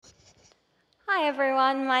Hi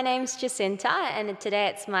everyone, my name's Jacinta and today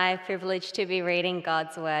it's my privilege to be reading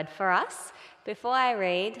God's Word for us. Before I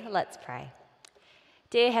read, let's pray.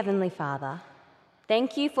 Dear Heavenly Father,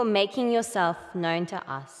 thank you for making yourself known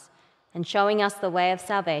to us and showing us the way of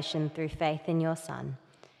salvation through faith in your Son.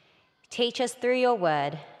 Teach us through your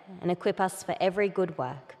Word and equip us for every good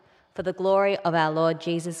work, for the glory of our Lord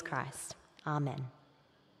Jesus Christ. Amen.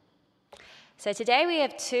 So today we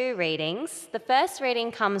have two readings. The first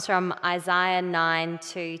reading comes from Isaiah 9,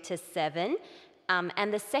 2-7,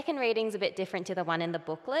 and the second reading is a bit different to the one in the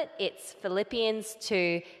booklet. It's Philippians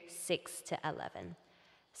 2, 6-11.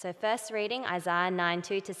 So first reading, Isaiah 9,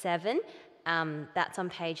 2-7, that's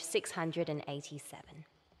on page 687.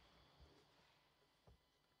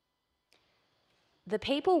 The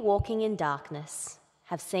people walking in darkness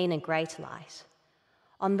have seen a great light.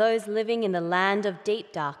 On those living in the land of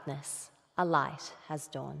deep darkness, a light has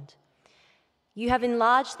dawned. You have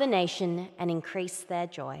enlarged the nation and increased their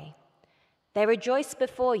joy. They rejoice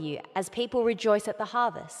before you as people rejoice at the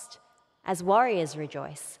harvest, as warriors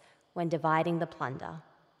rejoice when dividing the plunder.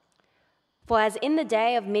 For as in the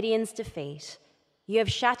day of Midian's defeat, you have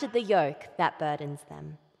shattered the yoke that burdens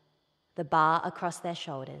them, the bar across their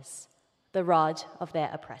shoulders, the rod of their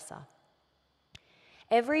oppressor.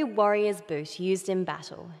 Every warrior's boot used in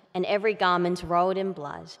battle and every garment rolled in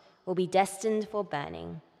blood will be destined for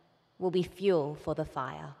burning, will be fuel for the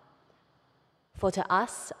fire. For to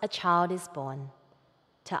us a child is born,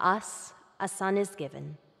 to us a son is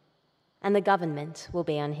given, and the government will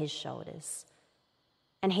be on his shoulders.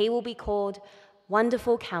 And he will be called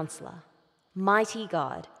Wonderful Counselor, Mighty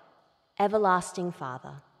God, Everlasting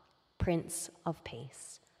Father, Prince of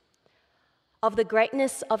Peace. Of the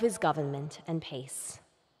greatness of his government and peace,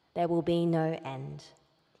 there will be no end.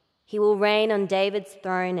 He will reign on David's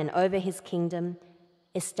throne and over his kingdom,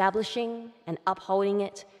 establishing and upholding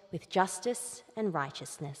it with justice and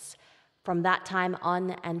righteousness from that time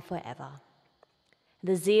on and forever.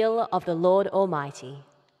 The zeal of the Lord Almighty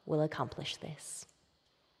will accomplish this.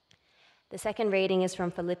 The second reading is from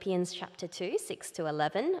Philippians chapter 2,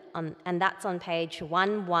 6-11, and that's on page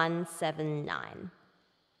 1179.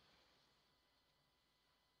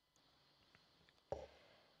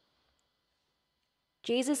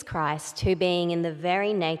 Jesus Christ, who being in the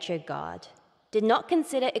very nature God, did not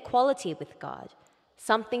consider equality with God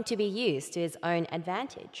something to be used to his own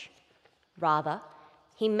advantage. Rather,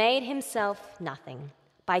 he made himself nothing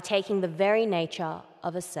by taking the very nature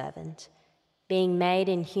of a servant, being made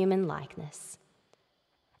in human likeness.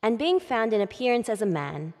 And being found in appearance as a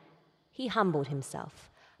man, he humbled himself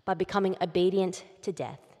by becoming obedient to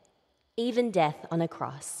death, even death on a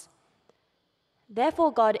cross.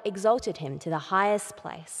 Therefore God exalted him to the highest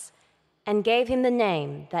place and gave him the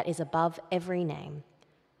name that is above every name,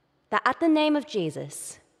 that at the name of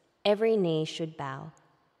Jesus every knee should bow,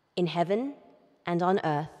 in heaven and on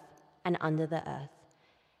earth and under the earth,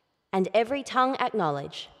 and every tongue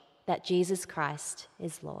acknowledge that Jesus Christ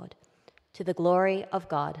is Lord, to the glory of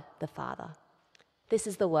God the Father. This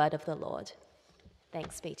is the word of the Lord.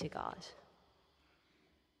 Thanks be to God.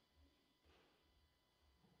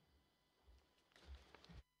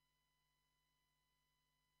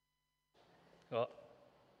 Oh.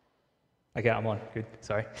 Okay, I'm on. Good,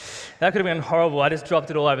 sorry. That could have been horrible. I just dropped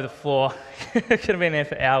it all over the floor. Could have been there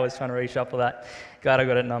for hours trying to reshuffle that. Glad I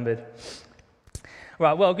got it numbered.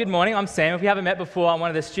 Right, well, good morning. I'm Sam. If you haven't met before, I'm one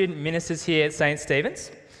of the student ministers here at St. Stephen's.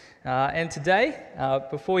 And today,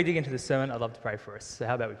 before we dig into the sermon, I'd love to pray for us. So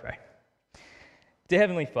how about we pray? Dear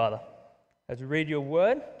Heavenly Father, as we read your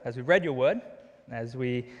word, as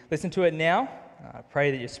we listen to it now, I pray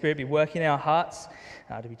that your Spirit be working in our hearts,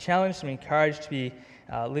 to be challenged, to be encouraged, to be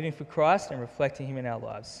living for Christ and reflecting him in our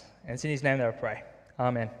lives. And it's in his name that I pray.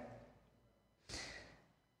 Amen.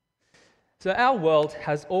 So our world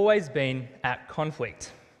has always been at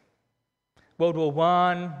conflict. World War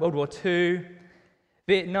I, World War II,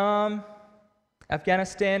 Vietnam,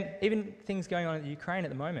 Afghanistan, even things going on in Ukraine at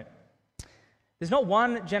the moment. There's not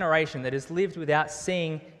one generation that has lived without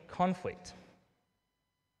seeing conflict.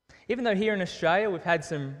 Even though here in Australia we've had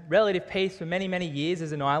some relative peace for many, many years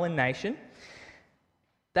as an island nation,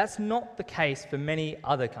 that's not the case for many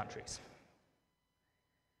other countries.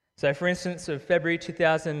 So for instance, of February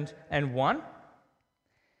 2001,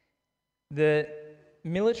 the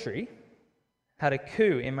military had a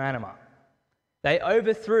coup in Myanmar. They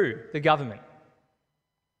overthrew the government.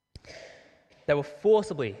 They were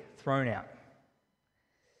forcibly thrown out.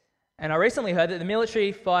 And I recently heard that the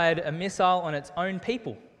military fired a missile on its own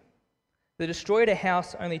people that destroyed a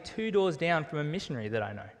house only 2 doors down from a missionary that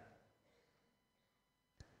I know.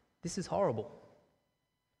 This is horrible.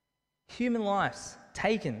 Human lives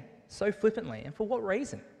taken so flippantly, and for what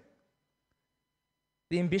reason?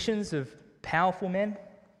 The ambitions of powerful men?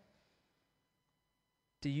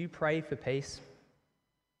 Do you pray for peace?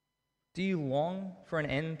 Do you long for an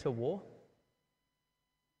end to war?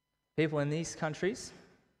 People in these countries,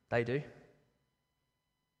 they do.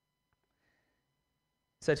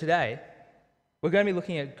 So today, we're going to be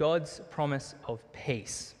looking at God's promise of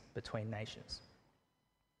peace between nations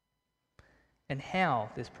and how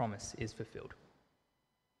this promise is fulfilled.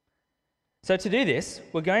 So to do this,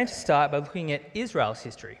 we're going to start by looking at Israel's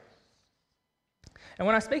history. And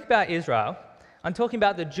when I speak about Israel, I'm talking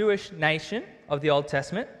about the Jewish nation of the Old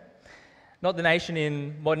Testament, not the nation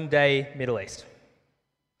in modern-day Middle East.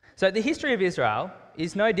 So the history of Israel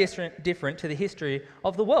is no different to the history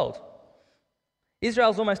of the world.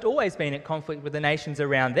 Israel's almost always been at conflict with the nations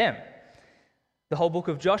around them. The whole book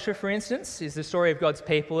of Joshua, for instance, is the story of God's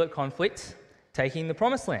people at conflict, taking the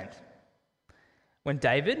Promised Land. When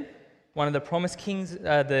David, one of the promised kings,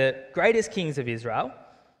 the greatest kings of Israel,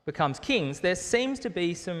 becomes kings, there seems to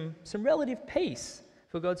be some relative peace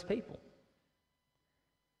for God's people.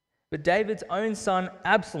 But David's own son,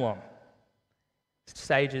 Absalom,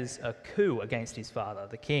 stages a coup against his father,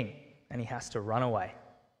 the king, and he has to run away.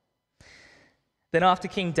 Then after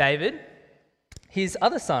King David, his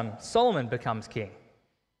other son, Solomon, becomes king.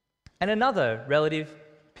 And another relative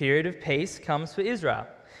period of peace comes for Israel.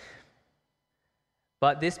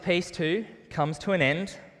 But this peace too comes to an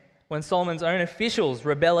end when Solomon's own officials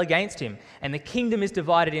rebel against him, and the kingdom is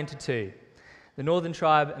divided into two, the northern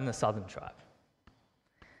tribe and the southern tribe.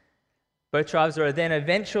 Both tribes are then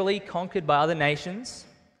eventually conquered by other nations,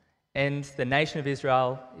 and the nation of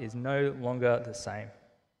Israel is no longer the same.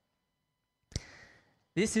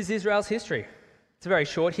 This is Israel's history. It's a very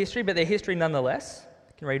short history, but their history nonetheless.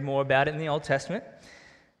 You can read more about it in the Old Testament.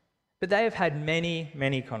 But they have had many,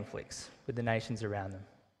 many conflicts with the nations around them.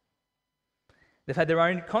 They've had their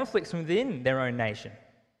own conflicts within their own nation,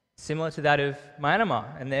 similar to that of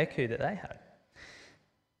Myanmar and their coup that they had.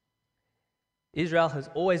 Israel has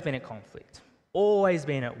always been at conflict, always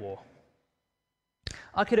been at war.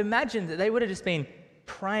 I could imagine that they would have just been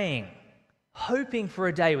praying, hoping for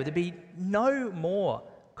a day where there'd be no more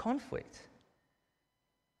conflict,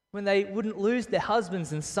 when they wouldn't lose their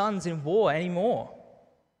husbands and sons in war anymore.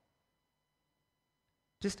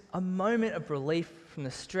 Just a moment of relief from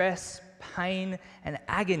the stress, pain, and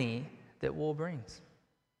agony that war brings.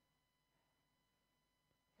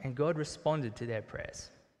 And God responded to their prayers.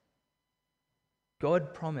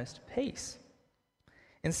 God promised peace.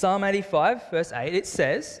 In Psalm 85, verse 8, it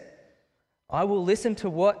says, "I will listen to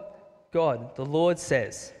what God, the Lord,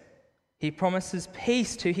 says. He promises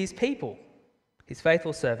peace to his people, his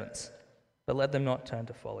faithful servants, but let them not turn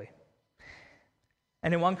to folly."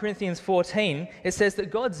 And in 1 Corinthians 14, it says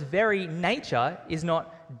that God's very nature is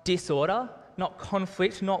not disorder, not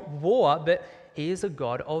conflict, not war, but he is a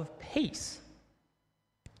God of peace.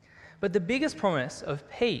 But the biggest promise of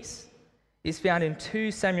peace is found in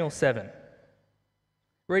 2 Samuel 7.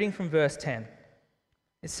 Reading from verse 10,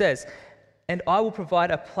 it says, "And I will provide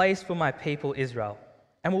a place for my people Israel,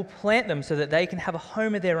 and will plant them so that they can have a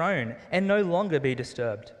home of their own and no longer be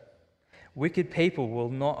disturbed. Wicked people will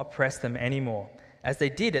not oppress them anymore, as they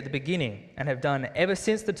did at the beginning and have done ever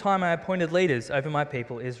since the time I appointed leaders over my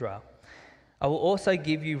people Israel. I will also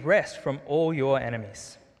give you rest from all your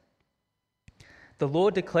enemies. The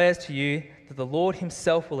Lord declares to you that the Lord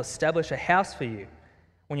himself will establish a house for you.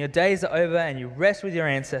 When your days are over and you rest with your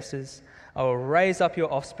ancestors, I will raise up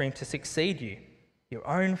your offspring to succeed you, your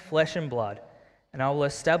own flesh and blood, and I will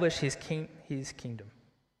establish his kingdom.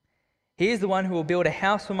 He is the one who will build a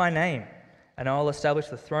house for my name, and I will establish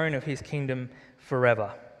the throne of his kingdom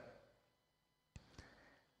forever."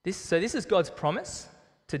 This is God's promise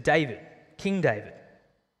to David, King David.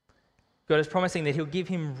 God is promising that he'll give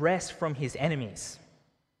him rest from his enemies,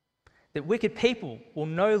 that wicked people will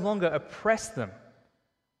no longer oppress them,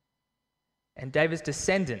 and David's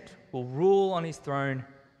descendant will rule on his throne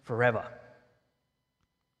forever.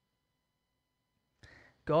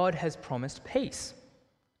 God has promised peace,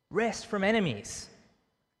 rest from enemies,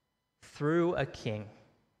 through a king.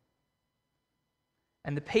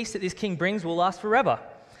 And the peace that this king brings will last forever.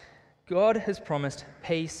 God has promised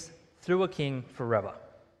peace through a king forever.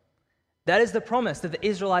 That is the promise that the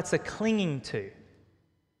Israelites are clinging to.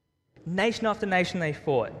 Nation after nation they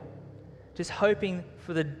fought, just hoping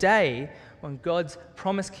for the day when God's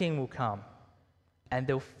promised king will come and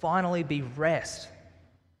there'll finally be rest,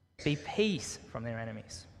 be peace from their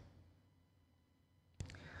enemies.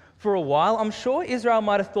 For a while, I'm sure Israel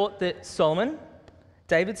might have thought that Solomon,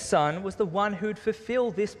 David's son, was the one who would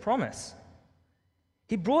fulfill this promise.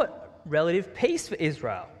 He brought relative peace for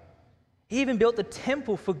Israel. He even built the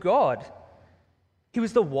temple for God. He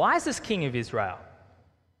was the wisest king of Israel.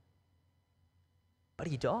 But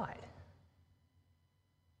he died.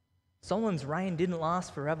 Solomon's reign didn't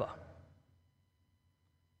last forever.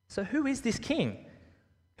 So who is this king?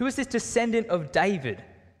 Who is this descendant of David,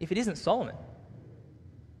 if it isn't Solomon?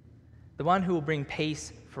 The one who will bring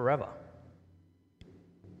peace forever.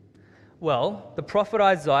 Well, the prophet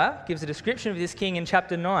Isaiah gives a description of this king in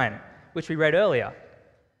chapter 9, which we read earlier.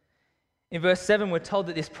 In verse 7, we're told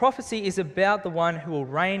that this prophecy is about the one who will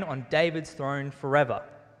reign on David's throne forever.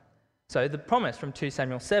 So the promise from 2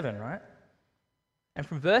 Samuel 7, right? And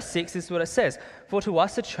from verse 6, this is what it says. For to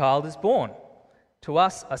us a child is born, to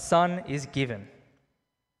us a son is given.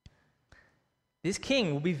 This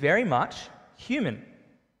king will be very much human.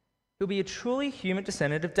 He'll be a truly human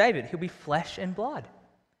descendant of David. He'll be flesh and blood.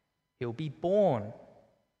 He'll be born.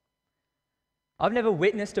 I've never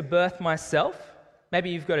witnessed a birth myself. Maybe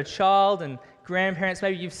you've got a child and grandparents.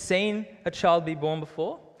 Maybe you've seen a child be born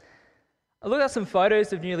before. I looked at some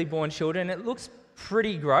photos of newly born children. It looks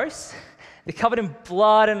pretty gross. They're covered in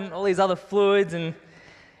blood and all these other fluids and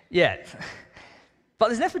yeah.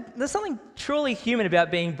 But there's something truly human about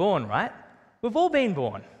being born, right? We've all been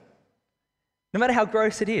born, no matter how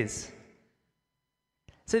gross it is.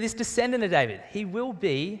 So this descendant of David, he will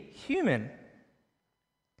be human,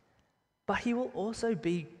 but he will also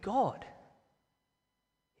be God.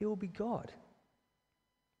 He will be God.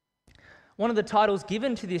 One of the titles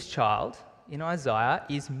given to this child in Isaiah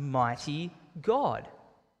is Mighty God.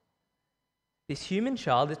 This human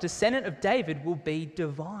child, this descendant of David, will be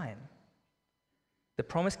divine. The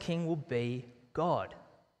promised king will be God,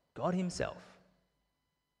 God himself.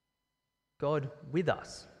 God with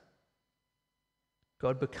us.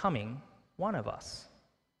 God becoming one of us.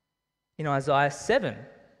 In Isaiah 7,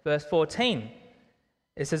 verse 14,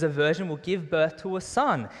 it says a virgin will give birth to a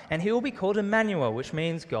son, and he will be called Emmanuel, which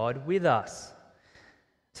means God with us.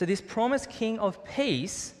 So this promised king of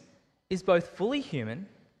peace is both fully human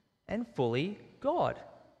and fully God,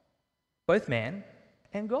 both man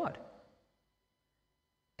and God.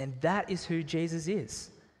 And that is who Jesus is.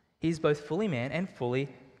 He is both fully man and fully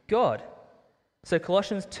God. So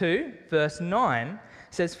Colossians 2, verse 9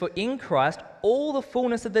 says, for in Christ all the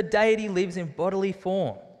fullness of the deity lives in bodily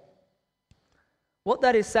form. What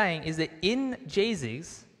that is saying is that in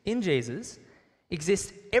Jesus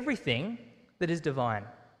exists everything that is divine.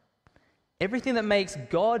 Everything that makes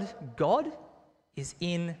God God is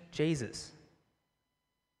in Jesus.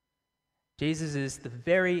 Jesus is the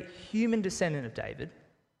very human descendant of David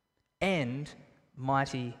and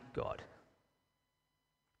mighty God.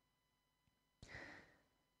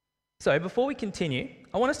 So before we continue,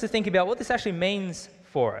 I want us to think about what this actually means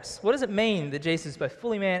for us. What does it mean that Jesus is both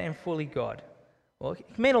fully man and fully God? Well, it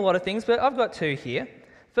can mean a lot of things, but I've got two here.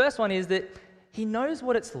 First one is that he knows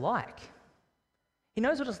what it's like. He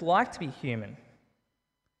knows what it's like to be human.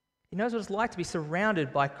 He knows what it's like to be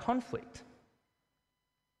surrounded by conflict.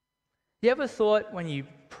 You ever thought when you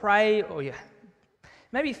pray or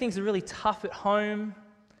maybe things are really tough at home,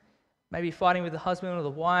 maybe fighting with the husband or the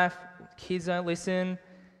wife, kids don't listen.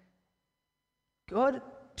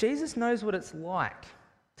 Jesus knows what it's like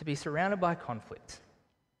to be surrounded by conflict.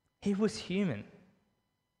 He was human.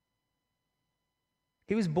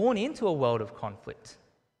 He was born into a world of conflict.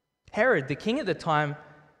 Herod, the king at the time,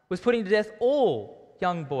 was putting to death all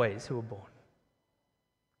young boys who were born.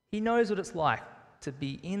 He knows what it's like to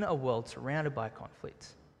be in a world surrounded by conflict.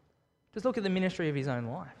 Just look at the ministry of his own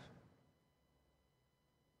life.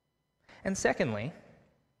 And secondly,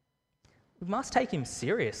 we must take him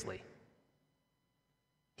seriously.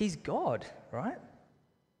 He's God, right?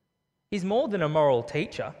 He's more than a moral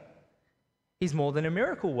teacher. He's more than a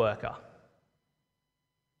miracle worker.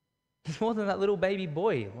 He's more than that little baby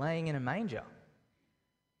boy laying in a manger.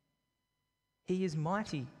 He is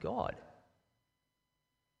mighty God.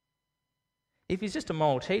 If he's just a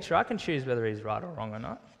moral teacher, I can choose whether he's right or wrong or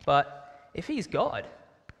not. But if he's God,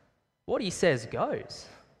 what he says goes.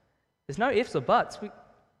 There's no ifs or buts. We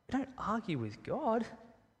don't argue with God.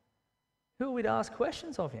 Who are we to ask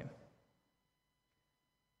questions of him?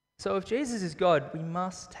 So if Jesus is God, we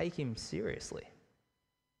must take him seriously.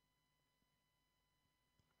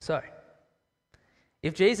 So,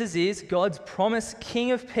 if Jesus is God's promised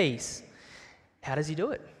King of peace, how does he do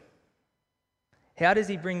it? How does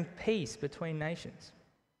he bring peace between nations?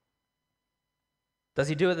 Does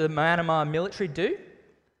he do what the Myanmar military do?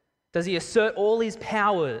 Does he assert all his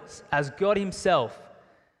powers as God himself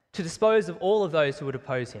to dispose of all of those who would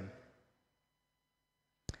oppose him?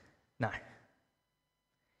 No.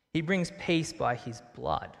 He brings peace by his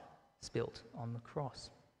blood spilled on the cross.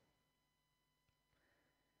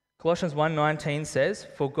 Colossians 1:19 says,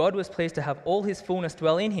 "For God was pleased to have all his fullness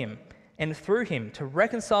dwell in him, and through him to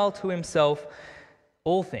reconcile to himself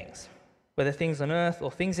all things, whether things on earth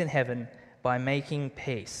or things in heaven, by making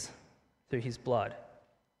peace through his blood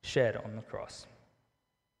shed on the cross."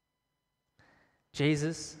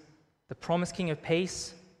 Jesus, the promised King of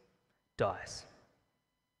peace, dies.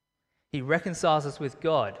 He reconciles us with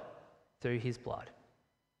God through his blood.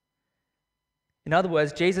 In other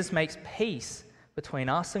words, Jesus makes peace between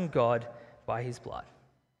us and God by his blood.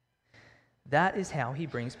 That is how he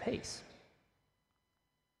brings peace.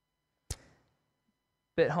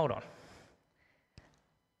 But hold on.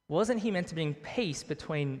 Wasn't he meant to bring peace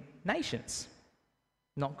between nations,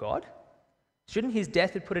 not God? Shouldn't his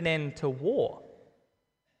death have put an end to war?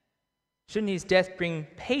 Shouldn't his death bring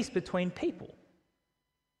peace between people?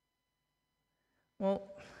 Well,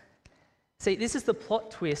 see, this is the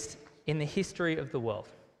plot twist in the history of the world.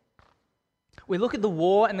 We look at the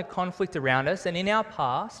war and the conflict around us and in our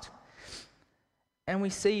past, and we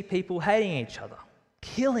see people hating each other,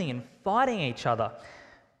 killing and fighting each other.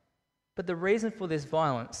 But the reason for this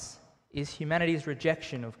violence is humanity's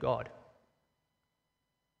rejection of God.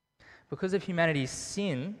 Because of humanity's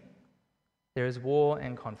sin, there is war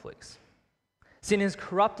and conflicts. Sin has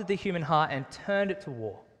corrupted the human heart and turned it to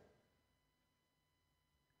war.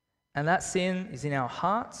 And that sin is in our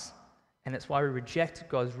hearts, and it's why we reject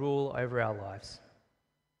God's rule over our lives.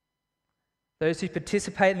 Those who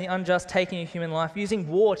participate in the unjust taking of human life, using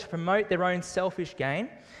war to promote their own selfish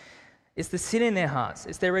gain, it's the sin in their hearts.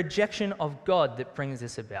 It's their rejection of God that brings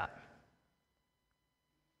this about.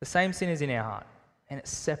 The same sin is in our heart, and it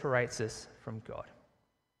separates us from God.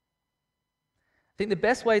 I think the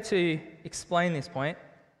best way to explain this point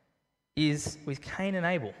is with Cain and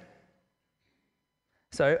Abel.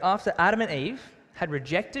 So after Adam and Eve had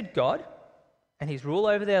rejected God and his rule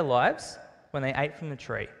over their lives when they ate from the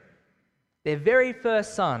tree, their very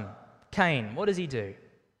first son, Cain, what does he do?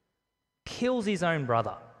 Kills his own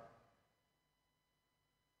brother.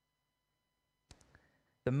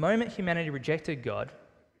 The moment humanity rejected God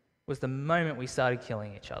was the moment we started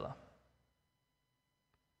killing each other.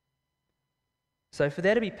 So for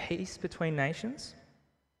there to be peace between nations,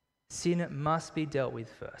 sin must be dealt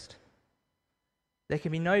with first. There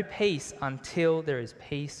can be no peace until there is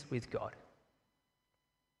peace with God.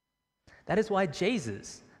 That is why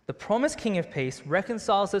Jesus, the promised King of peace,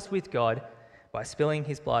 reconciles us with God by spilling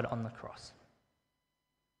his blood on the cross.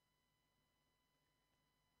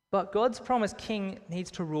 But God's promised king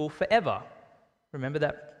needs to rule forever. Remember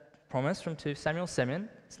that promise from 2 Samuel 7?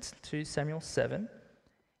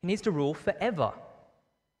 He needs to rule forever.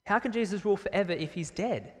 How can Jesus rule forever if he's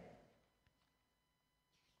dead?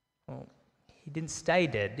 Well, he didn't stay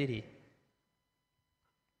dead, did he?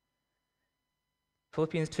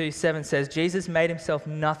 Philippians 2:7 says, Jesus made himself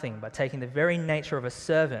nothing by taking the very nature of a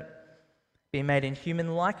servant, being made in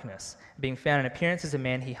human likeness, being found in appearance as a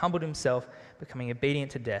man, he humbled himself, becoming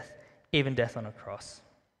obedient to death, even death on a cross.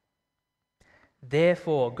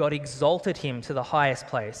 Therefore, God exalted him to the highest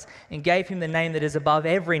place and gave him the name that is above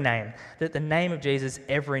every name, that at the name of Jesus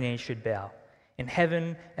every knee should bow, in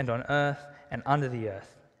heaven and on earth and under the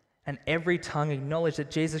earth, and every tongue acknowledge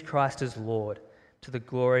that Jesus Christ is Lord, to the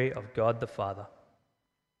glory of God the Father.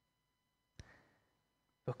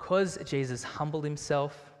 Because Jesus humbled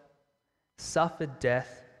himself, suffered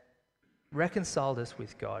death, reconciled us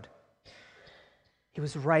with God, he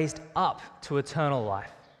was raised up to eternal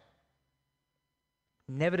life,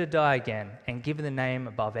 never to die again, and given the name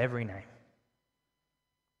above every name.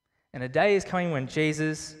 And a day is coming when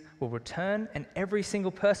Jesus will return and every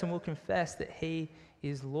single person will confess that he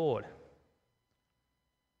is Lord.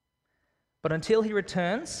 But until he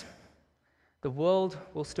returns, the world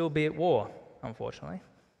will still be at war, unfortunately.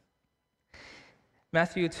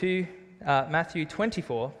 Matthew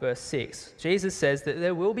 24, verse 6, Jesus says that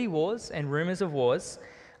there will be wars and rumors of wars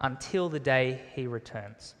until the day he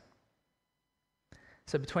returns.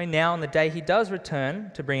 So between now and the day he does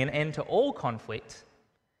return to bring an end to all conflict,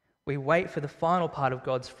 we wait for the final part of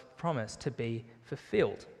God's promise to be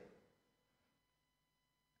fulfilled.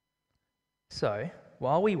 So,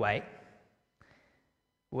 while we wait,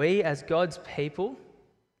 we as God's people,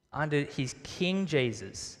 under his King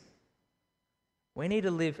Jesus, we need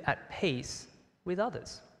to live at peace with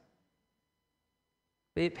others.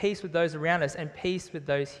 Be at peace with those around us and peace with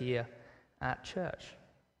those here at church.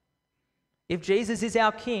 If Jesus is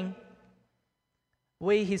our King,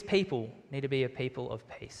 we, his people, need to be a people of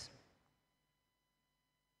peace.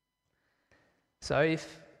 So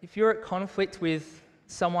if you're at conflict with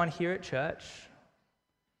someone here at church,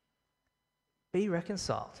 be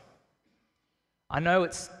reconciled. I know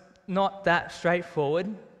it's not that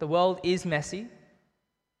straightforward. The world is messy.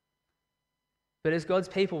 But as God's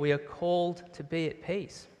people, we are called to be at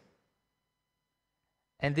peace.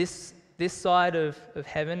 And this side of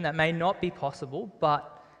heaven, that may not be possible,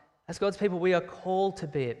 but as God's people, we are called to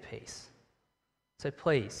be at peace. So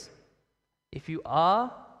please, if you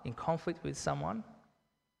are in conflict with someone,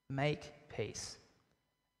 make peace.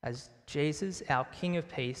 As Jesus, our King of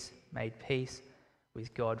peace, made peace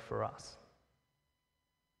with God for us.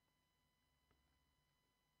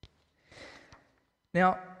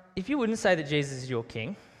 Now, if you wouldn't say that Jesus is your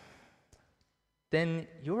King, then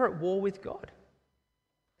you're at war with God.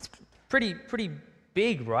 It's pretty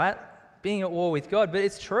big, right? Being at war with God, but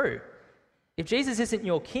it's true. If Jesus isn't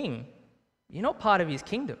your King, you're not part of his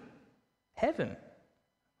kingdom, heaven.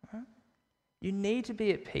 Right? You need to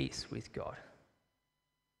be at peace with God.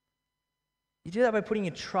 You do that by putting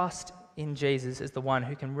your trust in Jesus as the one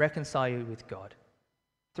who can reconcile you with God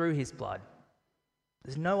through his blood.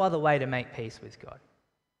 There's no other way to make peace with God.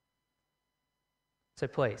 So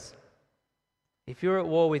please, if you're at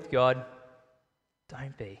war with God,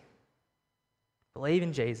 don't be. Believe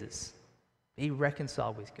in Jesus. Be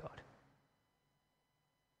reconciled with God.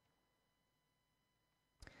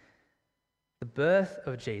 The birth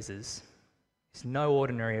of Jesus is no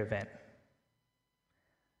ordinary event.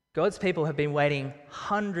 God's people have been waiting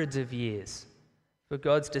hundreds of years for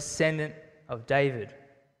God's descendant of David,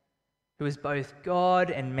 who is both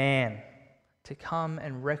God and man, to come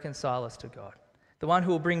and reconcile us to God. The one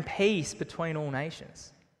who will bring peace between all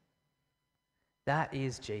nations. That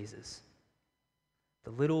is Jesus.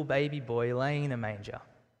 The little baby boy laying in a manger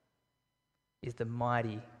is the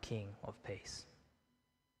mighty King of peace.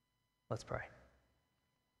 Let's pray.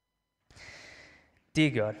 Dear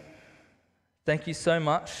God, thank you so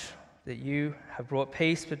much that you have brought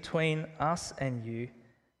peace between us and you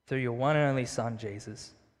through your one and only Son,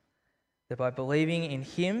 Jesus. That by believing in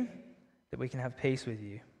him, that we can have peace with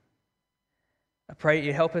you. I pray that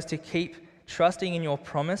you help us to keep trusting in your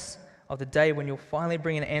promise of the day when you'll finally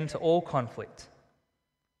bring an end to all conflict.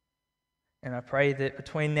 And I pray that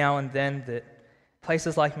between now and then, that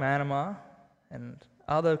places like Myanmar and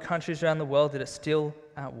other countries around the world that are still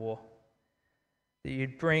at war, that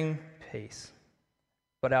you'd bring peace.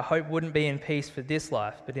 But our hope wouldn't be in peace for this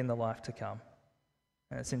life, but in the life to come.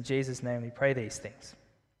 And it's in Jesus' name we pray these things.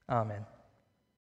 Amen.